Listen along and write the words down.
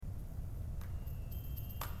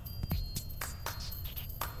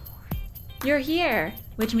You're here,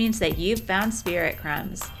 which means that you've found Spirit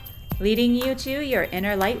Crumbs, leading you to your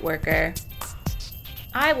inner light worker.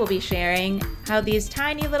 I will be sharing how these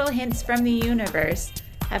tiny little hints from the universe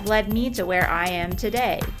have led me to where I am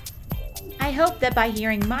today. I hope that by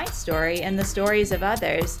hearing my story and the stories of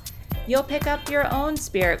others, you'll pick up your own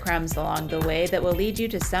spirit crumbs along the way that will lead you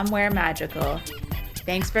to somewhere magical.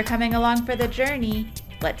 Thanks for coming along for the journey.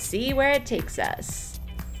 Let's see where it takes us.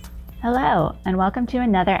 Hello, and welcome to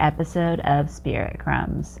another episode of Spirit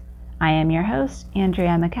Crumbs. I am your host,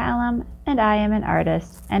 Andrea McCallum, and I am an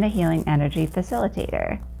artist and a healing energy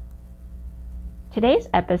facilitator. Today's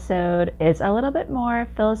episode is a little bit more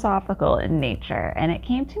philosophical in nature, and it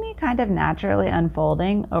came to me kind of naturally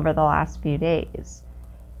unfolding over the last few days.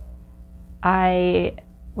 I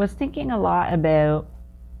was thinking a lot about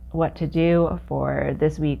what to do for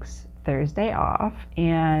this week's Thursday off,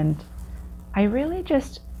 and I really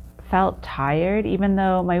just felt tired. Even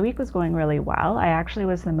though my week was going really well, I actually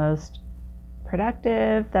was the most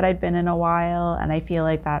productive that I'd been in a while, and I feel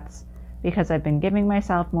like that's because I've been giving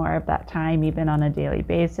myself more of that time, even on a daily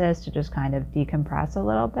basis, to just kind of decompress a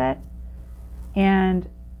little bit. And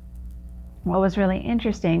what was really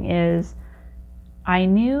interesting is I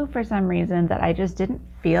knew for some reason that I just didn't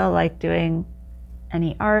feel like doing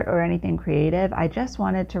any art or anything creative. I just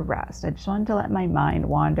wanted to rest. I just wanted to let my mind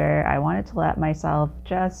wander. I wanted to let myself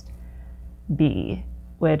just be,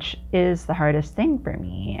 which is the hardest thing for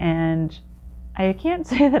me. And I can't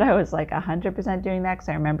say that I was like 100% doing that, because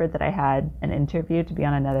I remembered that I had an interview to be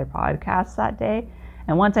on another podcast that day.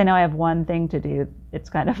 And once I know I have one thing to do, it's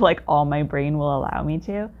kind of like all my brain will allow me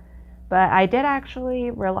to. But I did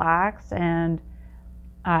actually relax, and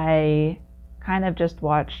I kind of just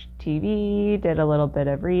watched TV, did a little bit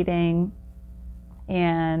of reading,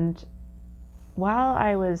 and while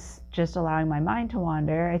I was just allowing my mind to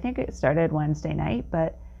wander, I think it started Wednesday night,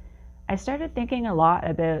 but I started thinking a lot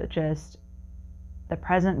about just the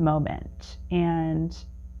present moment and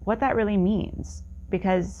what that really means.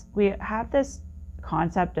 Because we have this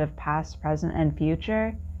concept of past, present, and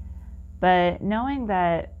future, but knowing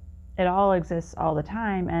that it all exists all the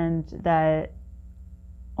time and that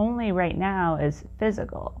only right now is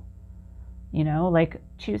physical, like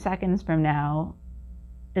 2 seconds from now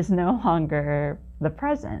is no longer the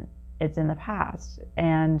present, it's in the past.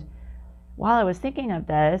 And while I was thinking of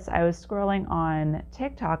this, I was scrolling on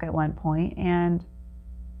TikTok at one point, and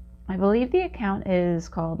I believe the account is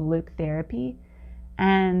called Luke Therapy,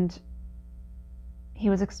 and he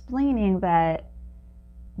was explaining that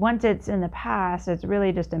once it's in the past, it's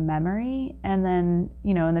really just a memory, and then,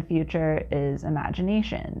 in the future is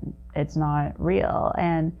imagination. It's not real.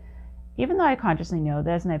 And even though I consciously know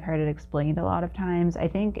this and I've heard it explained a lot of times, I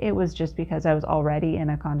think it was just because I was already in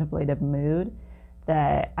a contemplative mood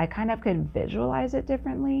that I kind of could visualize it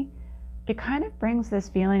differently. It kind of brings this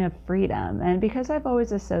feeling of freedom. And because I've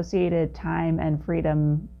always associated time and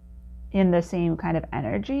freedom in the same kind of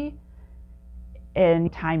energy,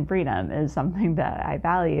 and time freedom is something that I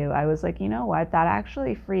value, I was like, you know what, that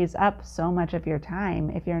actually frees up so much of your time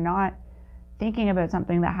if you're not thinking about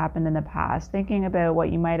something that happened in the past, thinking about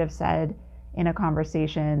what you might have said in a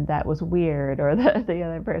conversation that was weird, or the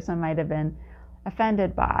other person might have been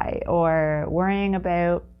offended by, or worrying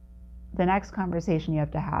about the next conversation you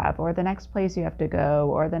have to have, or the next place you have to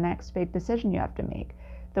go, or the next big decision you have to make.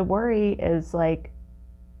 The worry is like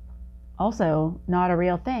also not a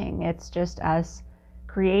real thing. It's just us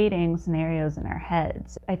creating scenarios in our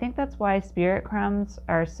heads. I think that's why Spirit Crumbs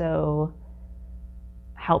are so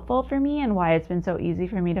helpful for me, and why it's been so easy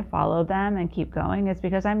for me to follow them and keep going, is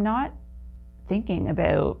because I'm not thinking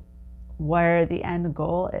about where the end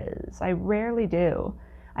goal is. I rarely do.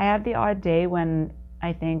 I have the odd day when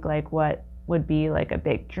I think like what would be like a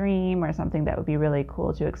big dream or something that would be really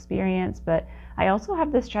cool to experience, but I also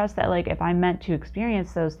have this trust that like if I'm meant to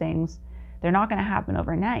experience those things, they're not going to happen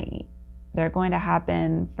overnight. They're going to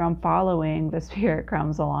happen from following the spirit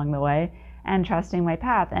crumbs along the way and trusting my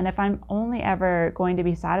path. And if I'm only ever going to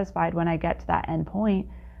be satisfied when I get to that end point,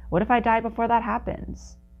 what if I die before that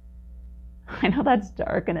happens? I know that's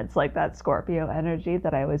dark, and it's like that Scorpio energy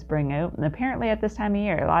that I always bring out. And apparently at this time of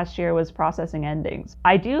year, last year was processing endings.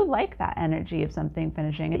 I do like that energy of something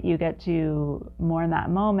finishing. You get to mourn that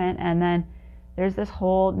moment, and then there's this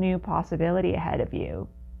whole new possibility ahead of you.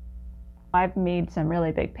 I've made some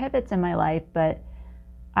really big pivots in my life, but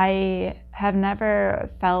I have never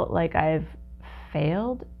felt like I've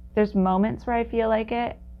failed. There's moments where I feel like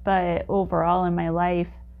it, but overall in my life,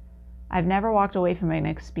 I've never walked away from an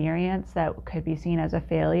experience that could be seen as a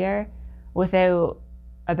failure without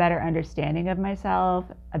a better understanding of myself,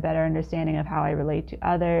 a better understanding of how I relate to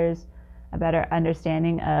others, a better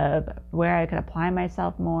understanding of where I could apply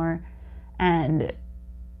myself more. And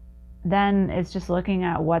then it's just looking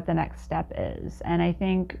at what the next step is. And I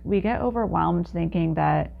think we get overwhelmed thinking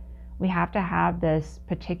that we have to have this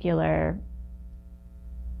particular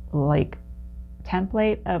like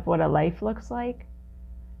template of what a life looks like.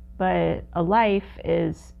 But a life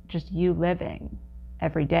is just you living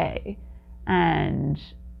every day and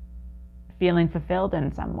feeling fulfilled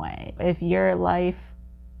in some way. If your life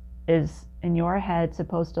is in your head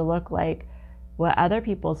supposed to look like what other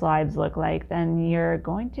people's lives look like, then you're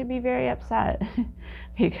going to be very upset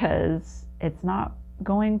because it's not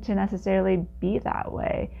going to necessarily be that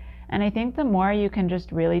way. And I think the more you can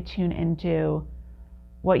just really tune into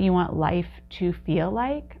what you want life to feel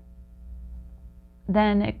like,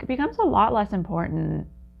 then it becomes a lot less important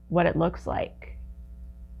what it looks like,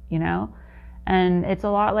 you know? And it's a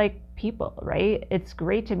lot like people, right? It's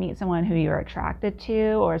great to meet someone who you're attracted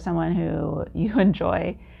to or someone who you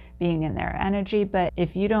enjoy being in their energy, but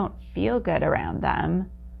if you don't feel good around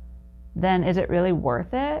them, then is it really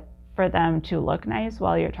worth it for them to look nice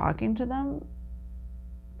while you're talking to them?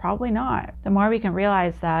 Probably not. The more we can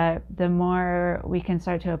realize that, the more we can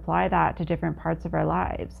start to apply that to different parts of our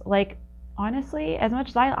lives. Like, honestly, as much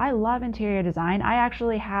as I love interior design, I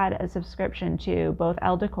actually had a subscription to both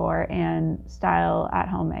Elle Decor and Style at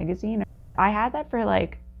Home magazine. I had that for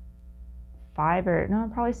like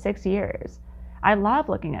probably 6 years. I love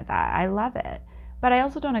looking at that. I love it. But I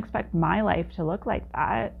also don't expect my life to look like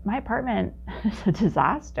that. My apartment is a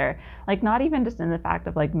disaster. Like, not even just in the fact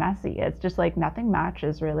of like messy. It's just like nothing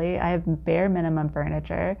matches really. I have bare minimum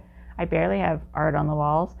furniture. I barely have art on the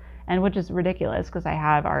walls, and which is ridiculous because I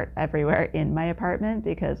have art everywhere in my apartment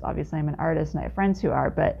because obviously I'm an artist and I have friends who are,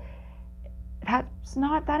 but that's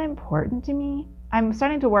not that important to me. I'm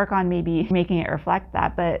starting to work on maybe making it reflect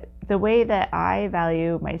that, but the way that I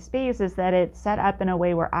value my space is that it's set up in a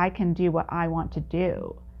way where I can do what I want to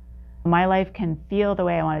do. My life can feel the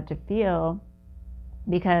way I want it to feel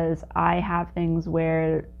because I have things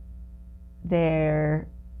where they're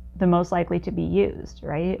the most likely to be used,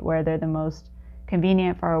 right? Where they're the most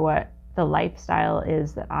convenient for what the lifestyle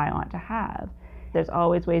is that I want to have. There's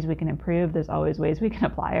always ways we can improve. There's always ways we can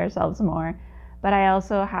apply ourselves more. But I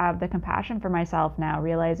also have the compassion for myself now,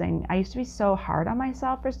 realizing I used to be so hard on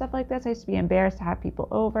myself for stuff like this. I used to be embarrassed to have people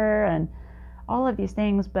over and all of these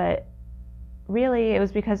things. But really, it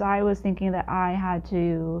was because I was thinking that I had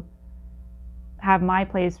to have my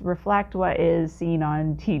place reflect what is seen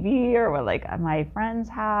on TV or what like my friends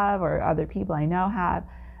have or other people I know have.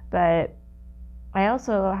 But I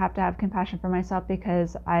also have to have compassion for myself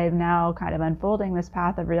because I'm now kind of unfolding this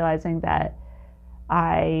path of realizing that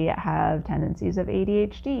I have tendencies of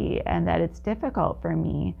ADHD and that it's difficult for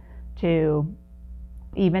me to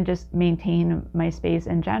even just maintain my space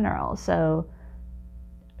in general. So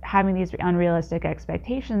having these unrealistic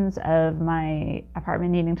expectations of my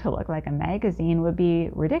apartment needing to look like a magazine would be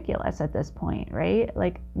ridiculous at this point, right?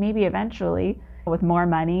 Like maybe eventually with more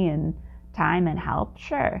money and time and help,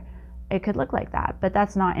 sure, it could look like that, but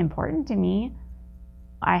that's not important to me.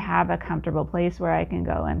 I have a comfortable place where I can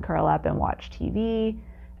go and curl up and watch TV.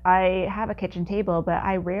 I have a kitchen table, but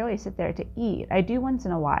I rarely sit there to eat. I do once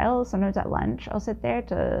in a while. Sometimes at lunch, I'll sit there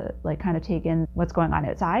to like kind of take in what's going on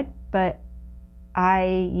outside. But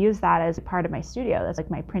I use that as part of my studio. That's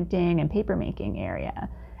like my printing and paper making area.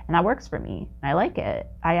 And that works for me. I like it.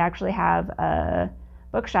 I actually have a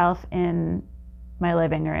bookshelf in my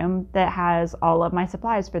living room that has all of my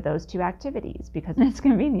supplies for those two activities because it's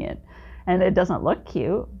convenient. And it doesn't look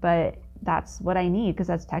cute, but that's what I need because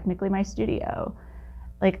that's technically my studio.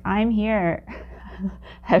 Like, I'm here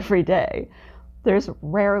every day. There's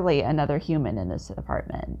rarely another human in this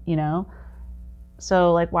apartment, you know?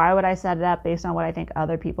 So, like, why would I set it up based on what I think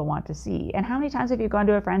other people want to see? And how many times have you gone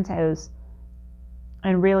to a friend's house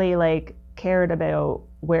and really, like, cared about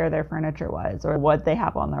where their furniture was or what they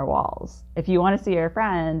have on their walls? If you want to see your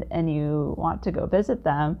friend and you want to go visit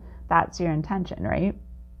them, that's your intention, right?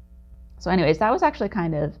 So anyways, that was actually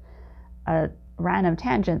kind of a random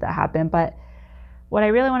tangent that happened, but what I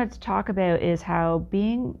really wanted to talk about is how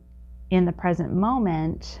being in the present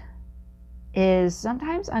moment is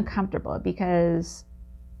sometimes uncomfortable because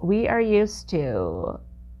we are used to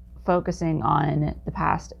focusing on the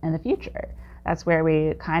past and the future. That's where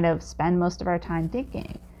we kind of spend most of our time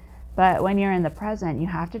thinking. But when you're in the present, you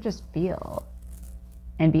have to just feel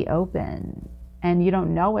and be open, and you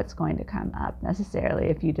don't know what's going to come up necessarily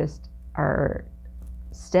if you just are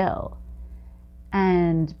still.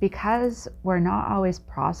 And because we're not always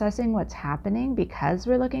processing what's happening because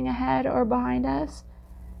we're looking ahead or behind us,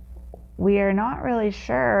 we are not really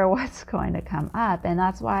sure what's going to come up. And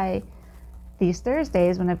that's why these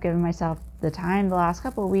Thursdays, when I've given myself the time the last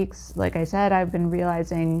couple of weeks, like I said, I've been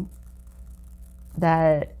realizing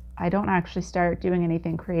that I don't actually start doing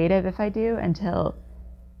anything creative, if I do, until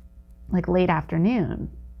like late afternoon,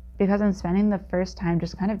 because I'm spending the first time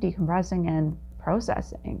just kind of decompressing and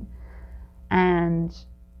processing. And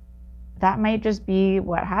that might just be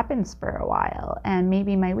what happens for a while. And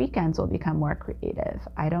maybe my weekends will become more creative.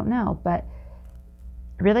 I don't know. But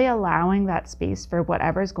really allowing that space for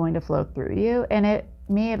whatever's going to flow through you. And it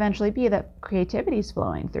may eventually be that creativity is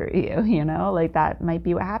flowing through you, like that might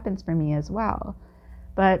be what happens for me as well.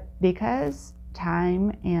 But because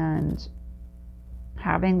time and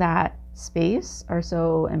having that space are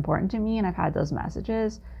so important to me, and I've had those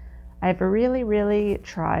messages, I've really, really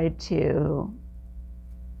tried to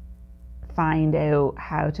find out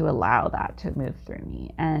how to allow that to move through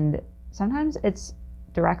me. And sometimes it's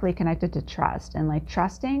directly connected to trust, and like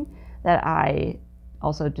trusting that I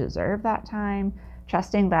also deserve that time,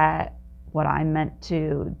 trusting that what I'm meant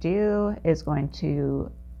to do is going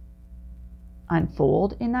to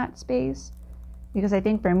unfold in that space. Because I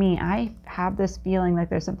think for me, I have this feeling like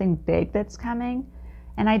there's something big that's coming,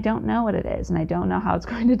 and I don't know what it is, and I don't know how it's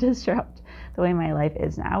going to disrupt the way my life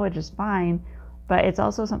is now, which is fine. But it's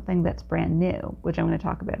also something that's brand new, which I'm going to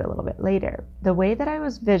talk about a little bit later. The way that I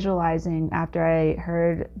was visualizing after I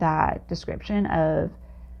heard that description of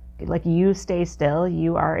like, you stay still,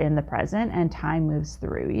 you are in the present, and time moves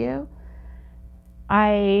through you,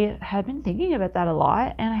 I had been thinking about that a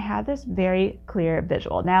lot, and I had this very clear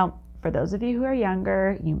visual. Now, for those of you who are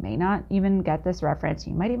younger, you may not even get this reference.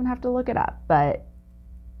 You might even have to look it up, but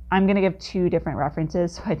I'm going to give two different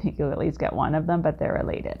references, so I think you'll at least get one of them, but they're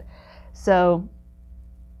related. So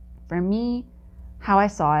for me, how I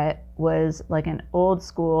saw it was like an old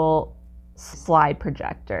school slide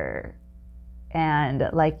projector, and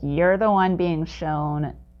like you're the one being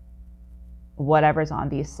shown whatever's on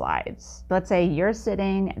these slides. Let's say you're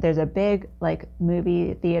sitting, there's a big like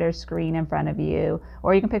movie theater screen in front of you,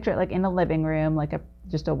 or you can picture it like in the living room, like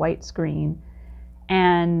just a white screen,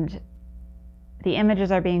 and the images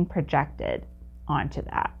are being projected onto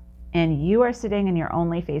that, and you are sitting and you're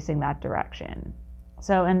only facing that direction.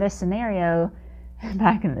 So in this scenario,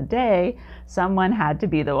 back in the day, someone had to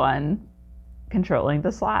be the one controlling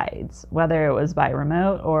the slides, whether it was by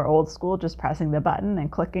remote or old school, just pressing the button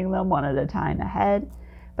and clicking them one at a time ahead.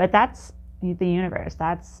 But that's the universe,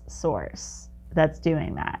 that's source that's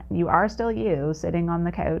doing that. You are still you sitting on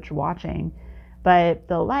the couch watching, but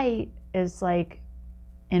the light is like,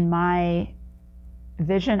 in my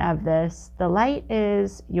vision of this, the light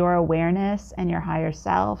is your awareness and your higher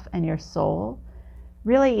self and your soul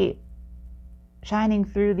really shining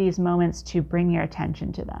through these moments to bring your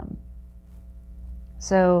attention to them.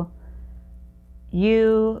 So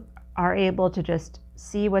you are able to just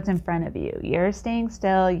see what's in front of you. You're staying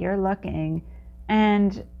still, you're looking,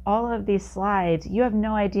 and all of these slides, you have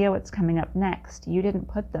no idea what's coming up next. You didn't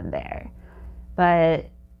put them there, but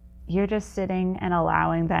you're just sitting and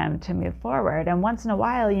allowing them to move forward. And once in a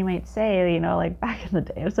while, you might say, like back in the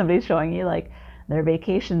day, if somebody's showing you like their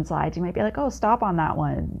vacation slides, you might be like, oh, stop on that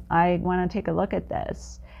one. I want to take a look at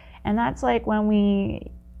this. And that's like when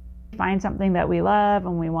we find something that we love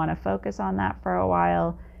and we want to focus on that for a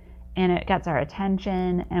while, and it gets our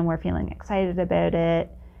attention and we're feeling excited about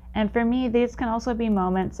it. And for me, these can also be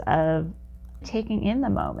moments of taking in the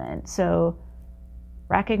moment. So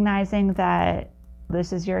recognizing that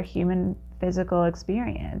this is your human physical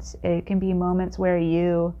experience. It can be moments where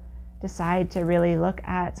you decide to really look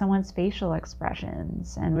at someone's facial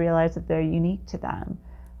expressions and realize that they're unique to them,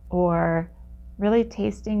 or really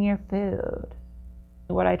tasting your food.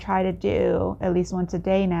 What I try to do at least once a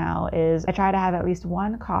day now is I try to have at least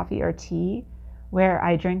one coffee or tea where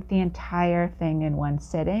I drink the entire thing in one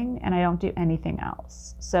sitting and I don't do anything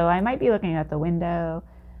else. So I might be looking at the window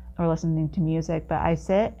or listening to music, but I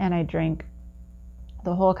sit and I drink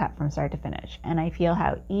the whole cup from start to finish, and I feel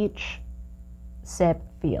how each sip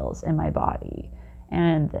feels in my body,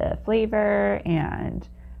 and the flavor and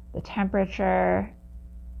the temperature,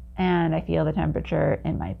 and I feel the temperature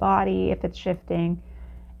in my body if it's shifting.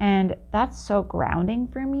 And that's so grounding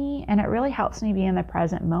for me, and it really helps me be in the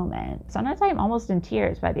present moment. Sometimes I'm almost in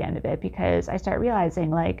tears by the end of it, because I start realizing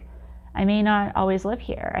like I may not always live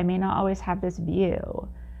here, I may not always have this view,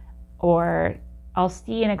 or I'll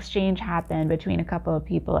see an exchange happen between a couple of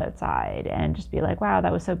people outside and just be like, wow,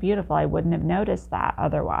 that was so beautiful. I wouldn't have noticed that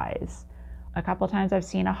otherwise. A couple of times I've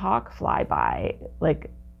seen a hawk fly by,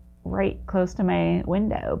 like right close to my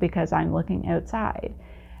window, because I'm looking outside.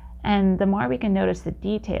 And the more we can notice the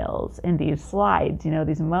details in these slides,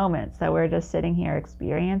 these moments that we're just sitting here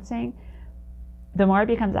experiencing, the more it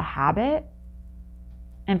becomes a habit,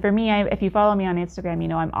 And for me, if you follow me on Instagram, you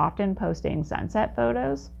know I'm often posting sunset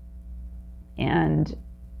photos. And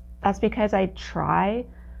that's because I try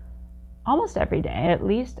almost every day, at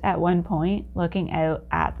least at one point, looking out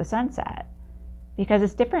at the sunset, because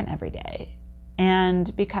it's different every day.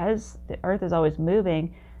 And because the earth is always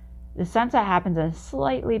moving, the sunset happens in a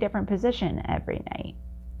slightly different position every night.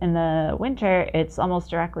 In the winter, it's almost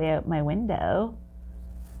directly out my window.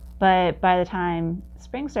 But by the time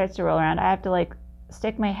spring starts to roll around, I have to like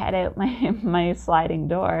stick my head out my sliding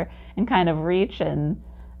door and kind of reach and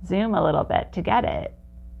zoom a little bit to get it.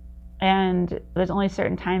 And there's only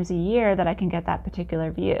certain times a year that I can get that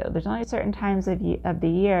particular view. There's only certain times of the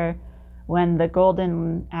year when the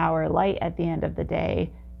golden hour light at the end of the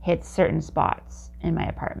day hits certain spots in my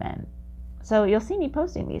apartment. So you'll see me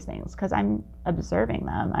posting these things because I'm observing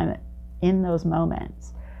them. I'm in those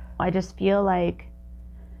moments. I just feel like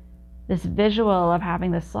this visual of having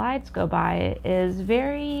the slides go by is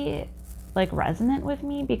very like resonant with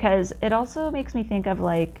me, because it also makes me think of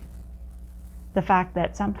like the fact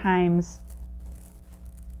that sometimes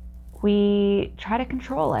we try to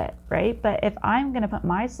control it, right? But if I'm going to put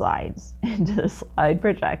my slides into the slide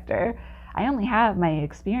projector, I only have my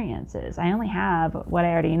experiences. I only have what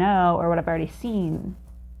I already know or what I've already seen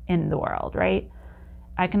in the world, right?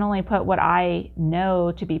 I can only put what I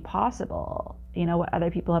know to be possible, you know, what other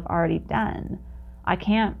people have already done. I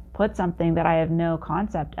can't put something that I have no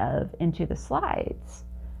concept of into the slides.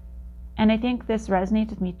 And I think this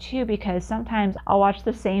resonates with me too, because sometimes I'll watch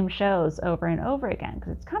the same shows over and over again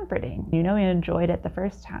because it's comforting. You know, you enjoyed it the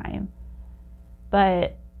first time.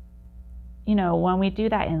 But, you know, when we do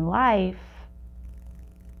that in life,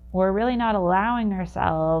 we're really not allowing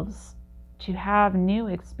ourselves to have new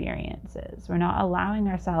experiences. We're not allowing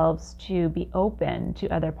ourselves to be open to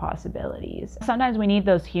other possibilities. Sometimes we need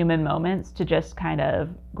those human moments to just kind of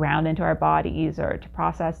ground into our bodies or to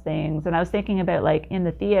process things. And I was thinking about like in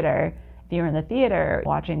the theater, if you were in the theater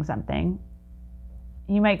watching something,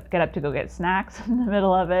 you might get up to go get snacks in the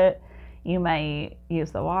middle of it. You might use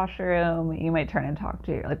the washroom. You might turn and talk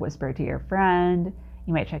to like whisper to your friend.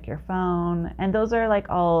 You might check your phone. And those are like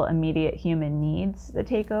all immediate human needs that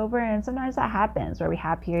take over. And sometimes that happens where we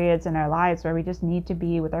have periods in our lives where we just need to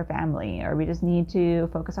be with our family or we just need to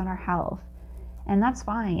focus on our health. And that's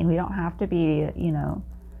fine. We don't have to be, you know,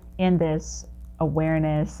 in this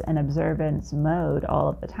awareness and observance mode all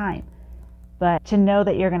of the time. But to know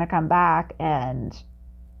that you're going to come back and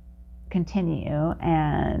continue,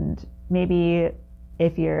 and maybe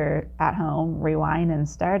if you're at home, rewind and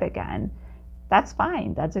start again, that's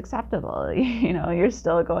fine. That's acceptable. You know, you're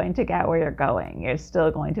still going to get where you're going. You're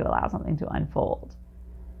still going to allow something to unfold.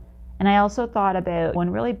 And I also thought about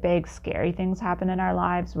when really big, scary things happen in our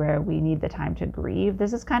lives where we need the time to grieve.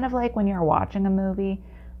 This is kind of like when you're watching a movie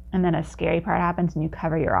and then a scary part happens and you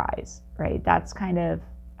cover your eyes, right? That's kind of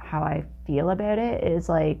how I feel about it, is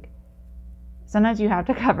like sometimes you have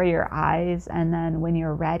to cover your eyes, and then when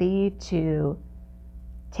you're ready to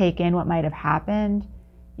take in what might have happened,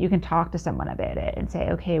 you can talk to someone about it and say,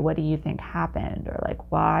 okay, what do you think happened? Or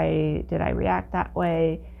like, why did I react that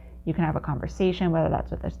way? You can have a conversation, whether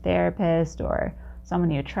that's with a therapist or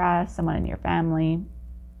someone you trust, someone in your family.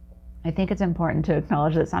 I think it's important to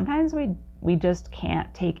acknowledge that sometimes we just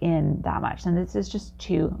can't take in that much, and this is just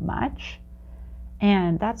too much.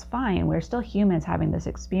 And that's fine. We're still humans having this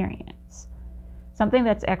experience. Something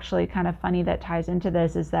that's actually kind of funny that ties into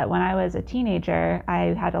this is that when I was a teenager,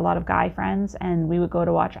 I had a lot of guy friends, and we would go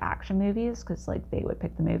to watch action movies because like they would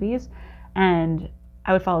pick the movies, and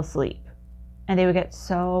I would fall asleep, and they would get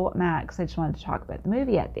so mad because I just wanted to talk about the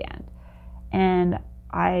movie at the end. And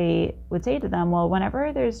I would say to them, well,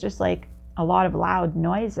 whenever there's just like a lot of loud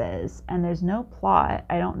noises and there's no plot,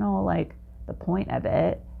 I don't know like the point of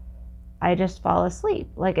it, I just fall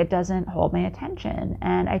asleep. Like it doesn't hold my attention.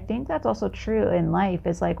 And I think that's also true in life,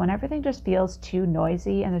 is like when everything just feels too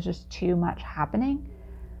noisy and there's just too much happening.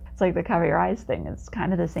 It's like the cover your eyes thing. It's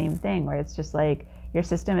kind of the same thing where it's just like your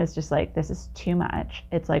system is just like, this is too much.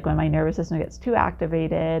 It's like when my nervous system gets too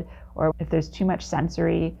activated, or if there's too much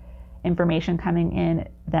sensory information coming in,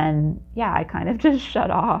 then yeah, I kind of just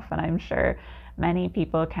shut off. And I'm sure many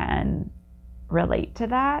people can relate to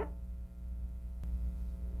that.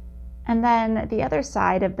 And then the other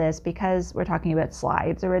side of this, because we're talking about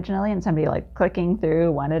slides originally and somebody like clicking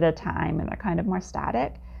through one at a time and they're kind of more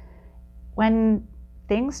static, when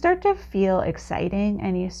things start to feel exciting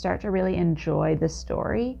and you start to really enjoy the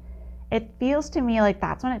story, it feels to me like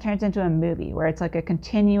that's when it turns into a movie where it's like a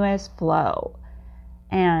continuous flow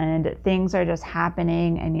and things are just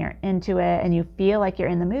happening and you're into it and you feel like you're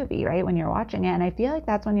in the movie, right, when you're watching it. And I feel like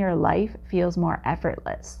that's when your life feels more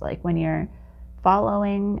effortless, like when you're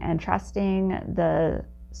following and trusting the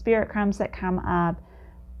spirit crumbs that come up.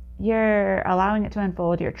 You're allowing it to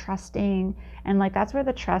unfold, you're trusting. And like, that's where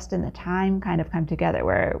the trust and the time kind of come together,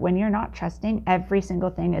 where when you're not trusting every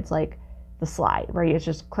single thing, it's like the slide where you're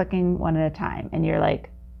just clicking one at a time and you're like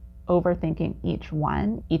overthinking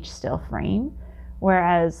each still frame.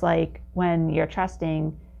 Whereas like when you're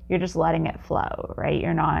trusting, you're just letting it flow, right?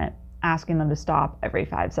 You're not asking them to stop every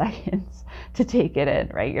 5 seconds to take it in,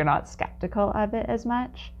 right? You're not skeptical of it as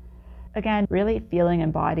much. Again, really feeling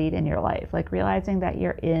embodied in your life, like realizing that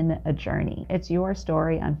you're in a journey. It's your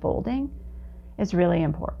story unfolding is really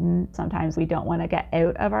important. Sometimes we don't want to get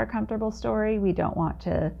out of our comfortable story. We don't want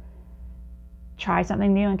to try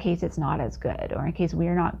something new in case it's not as good, or in case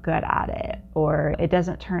we're not good at it, or it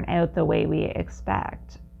doesn't turn out the way we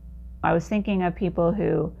expect. I was thinking of people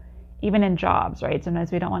who, even in jobs, right?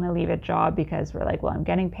 Sometimes we don't want to leave a job because we're like, well, I'm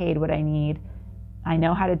getting paid what I need. I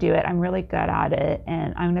know how to do it. I'm really good at it,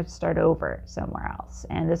 and I'm going to start over somewhere else.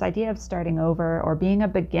 And this idea of starting over or being a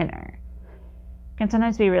beginner can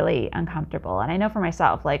sometimes be really uncomfortable. And I know for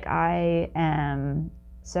myself, like I am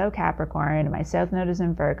so Capricorn, my South Node is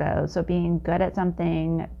in Virgo. So being good at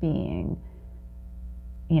something, being,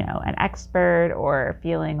 an expert, or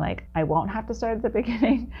feeling like I won't have to start at the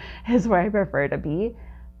beginning is where I prefer to be.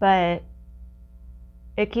 But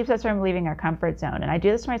it keeps us from leaving our comfort zone. And I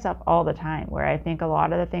do this to myself all the time, where I think a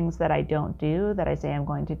lot of the things that I don't do, that I say I'm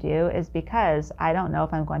going to do, is because I don't know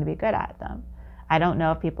if I'm going to be good at them. I don't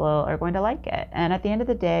know if people are going to like it. And at the end of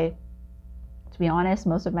the day, to be honest,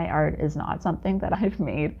 most of my art is not something that I've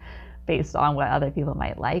made based on what other people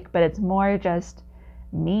might like, but it's more just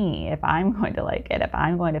me, if I'm going to like it, if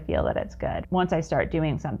I'm going to feel that it's good. Once I start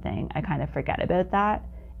doing something, I kind of forget about that.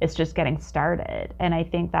 It's just getting started. And I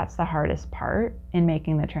think that's the hardest part in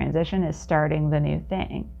making the transition, is starting the new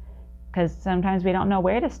thing. Because sometimes we don't know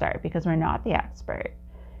where to start because we're not the expert.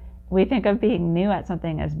 We think of being new at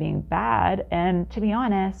something as being bad. And to be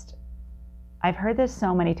honest, I've heard this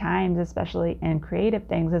so many times, especially in creative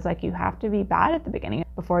things. It's like you have to be bad at the beginning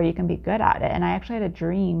before you can be good at it. And I actually had a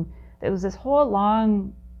dream that was this whole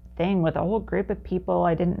long thing with a whole group of people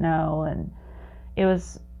I didn't know. And it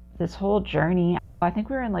was this whole journey. I think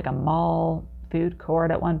we were in like a mall food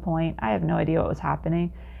court at one point. I have no idea what was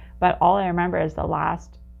happening, but all I remember is the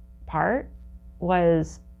last part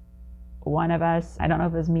was one of us, I don't know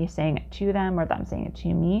if it was me saying it to them or them saying it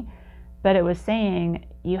to me, but it was saying,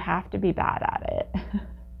 you have to be bad at it.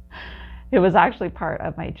 It was actually part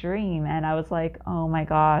of my dream. And I was like, oh my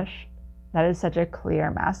gosh, that is such a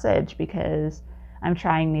clear message, because I'm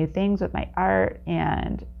trying new things with my art,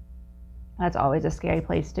 and that's always a scary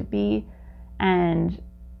place to be. And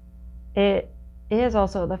it is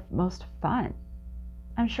also the most fun.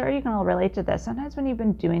 I'm sure you can all relate to this. Sometimes when you've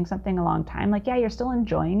been doing something a long time, like, yeah, you're still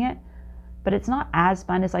enjoying it, but it's not as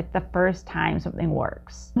fun as like the first time something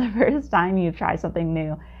works. The first time you try something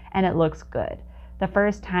new and it looks good. The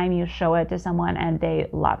first time you show it to someone and they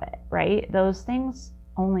love it, right? Those things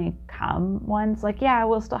only come once. Like, yeah,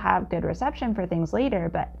 we'll still have good reception for things later,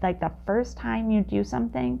 but like the first time you do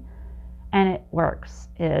something and it works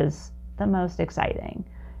is the most exciting.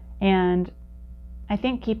 And I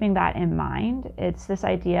think keeping that in mind, it's this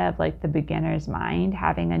idea of like the beginner's mind,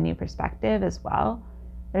 having a new perspective as well.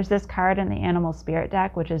 There's this card in the Animal Spirit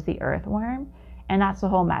deck, which is the Earthworm. And that's the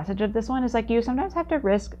whole message of this one, is like, you sometimes have to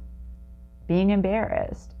risk being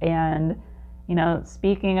embarrassed and,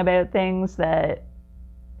 speaking about things that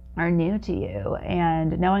are new to you,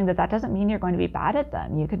 and knowing that that doesn't mean you're going to be bad at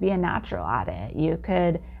them. You could be a natural at it. You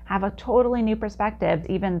could have a totally new perspective,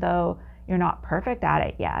 even though you're not perfect at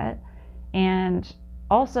it yet. And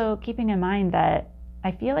also keeping in mind that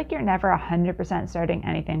I feel like you're never 100% starting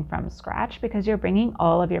anything from scratch, because you're bringing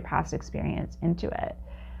all of your past experience into it.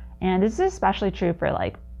 And this is especially true for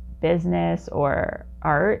like business or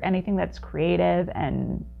art, anything that's creative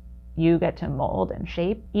and you get to mold and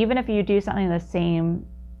shape. Even if you do something the same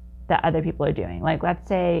that other people are doing, like let's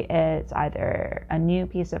say it's either a new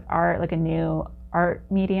piece of art, like a new art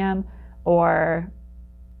medium, or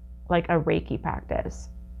like a Reiki practice.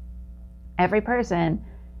 Every person,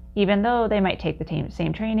 even though they might take the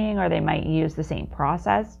same training or they might use the same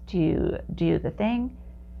process to do the thing,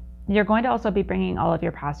 you're going to also be bringing all of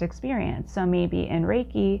your past experience. So maybe in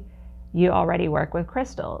Reiki, you already work with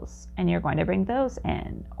crystals and you're going to bring those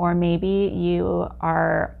in. Or maybe you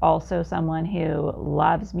are also someone who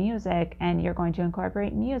loves music and you're going to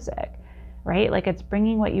incorporate music, right? Like, it's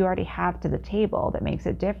bringing what you already have to the table that makes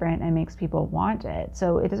it different and makes people want it.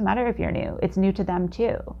 So it doesn't matter if you're new, it's new to them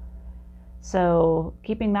too. So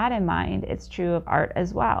keeping that in mind, it's true of art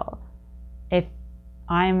as well. If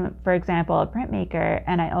I'm, for example, a printmaker,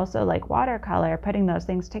 and I also like watercolor, putting those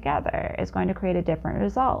things together is going to create a different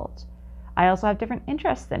result. I also have different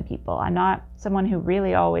interests than people. I'm not someone who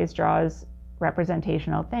really always draws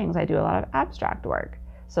representational things. I do a lot of abstract work.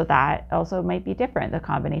 So that also might be different, the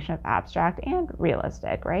combination of abstract and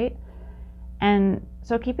realistic, right? And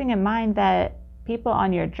so keeping in mind that people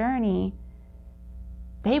on your journey,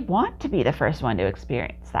 they want to be the first one to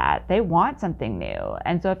experience that. They want something new.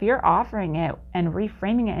 And so if you're offering it and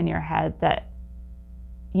reframing it in your head that,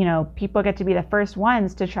 people get to be the first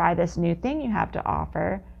ones to try this new thing you have to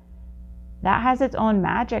offer, that has its own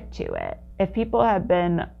magic to it. If people have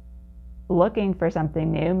been looking for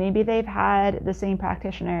something new, maybe they've had the same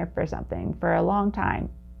practitioner for something for a long time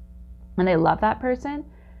and they love that person,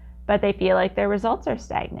 but they feel like their results are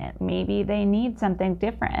stagnant. Maybe they need something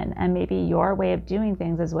different, and maybe your way of doing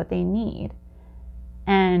things is what they need.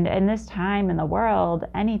 And in this time in the world,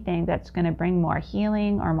 anything that's going to bring more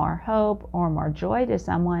healing or more hope or more joy to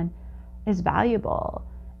someone is valuable.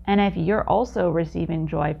 And if you're also receiving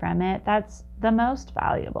joy from it, that's the most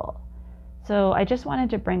valuable. So I just wanted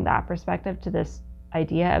to bring that perspective to this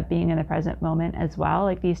idea of being in the present moment as well.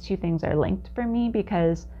 Like, these two things are linked for me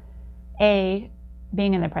because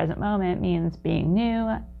being in the present moment means being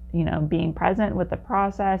new, being present with the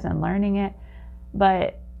process and learning it.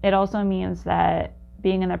 But it also means that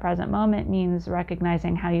being in the present moment means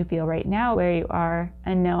recognizing how you feel right now, where you are,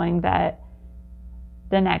 and knowing that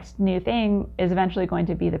the next new thing is eventually going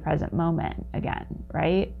to be the present moment again,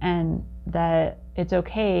 right? And that it's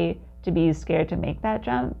okay to be scared to make that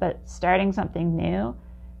jump, but starting something new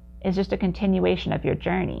is just a continuation of your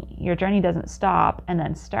journey. Your journey doesn't stop and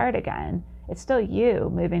then start again. It's still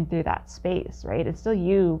you moving through that space, right? It's still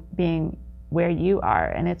you being where you are,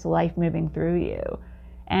 and it's life moving through you.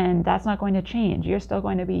 And that's not going to change. You're still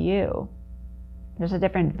going to be you. There's a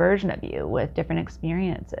different version of you with different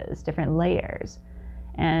experiences, different layers.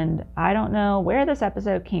 And I don't know where this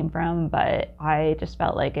episode came from, but I just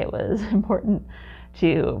felt like it was important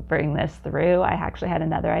to bring this through. I actually had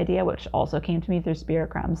another idea, which also came to me through Spirit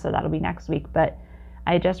Crumbs, so that'll be next week. But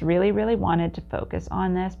I just really, really wanted to focus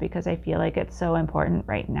on this because I feel like it's so important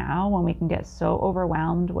right now when we can get so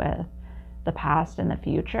overwhelmed with the past and the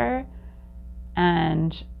future,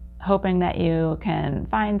 and hoping that you can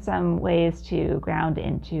find some ways to ground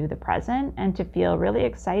into the present and to feel really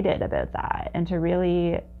excited about that and to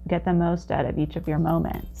really get the most out of each of your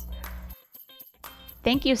moments.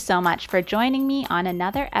 Thank you so much for joining me on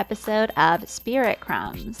another episode of Spirit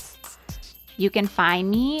Crumbs. You can find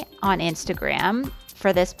me on Instagram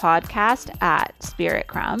for this podcast at Spirit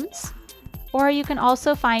Crumbs, or you can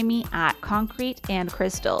also find me at Concrete and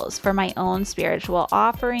Crystals for my own spiritual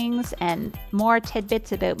offerings and more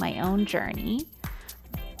tidbits about my own journey.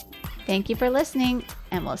 Thank you for listening,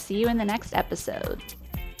 and we'll see you in the next episode.